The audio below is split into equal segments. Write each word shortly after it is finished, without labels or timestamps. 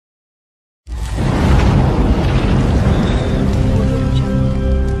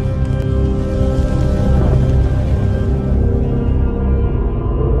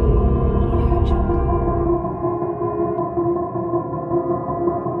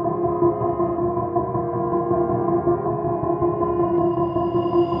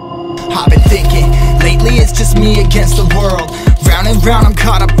I've been thinking, lately it's just me against the world. Round and round I'm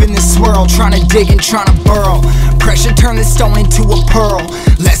caught up in this swirl, trying to dig and trying to burrow. Pressure turned this stone into a pearl.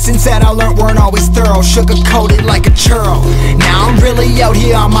 Lessons that I learned weren't always thorough, sugar-coated like a churl. Now I'm really out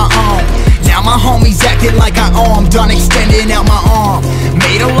here on my own. Now my homies acting like I owe 'em. Done extending out my arm.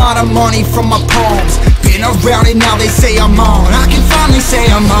 Made a lot of money from my poems. Been around and now they say I'm on. I can finally say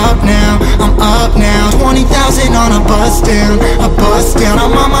I'm up now. I'm up now. 20,000 on a bus down. A bus down.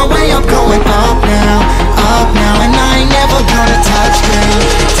 I'm on my way up, going up now. Up now. And I ain't never gonna touch down.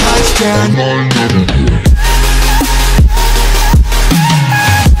 Touchdown.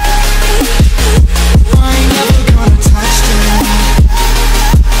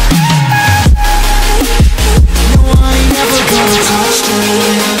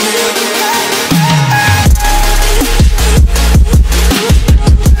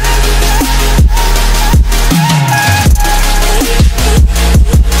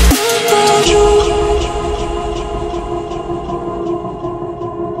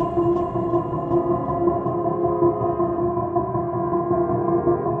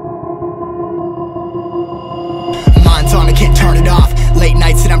 On, I can't turn it off. Late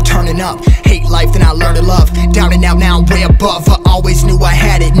nights and I'm turning up. Hate life, then I learn to love. Down and out, now I'm way above. I always knew I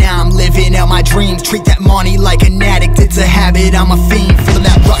had it, now I'm living out my dreams. Treat that money like an addict, it's a habit. I'm a fiend, feeling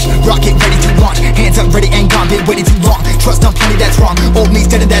that rush. Rocket ready to launch. Hands up, ready and gone. Been waiting too long. Trust on plenty, that's wrong. Old me's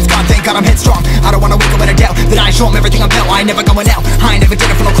dead and that's gone. Thank God I'm headstrong. I don't wanna wake up with a doubt that I show 'em everything I'm about. I ain't never going out. I ain't never did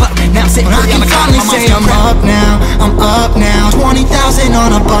it for no clout. Now I'm sitting pretty on the cloud. I'm say I'm up now. I'm up now. 20,000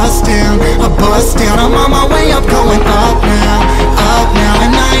 on a bus down. A bus down. I'm on my way up, going up now. Up now,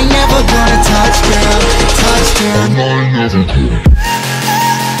 and I ain't never gonna touch down. Touchdown.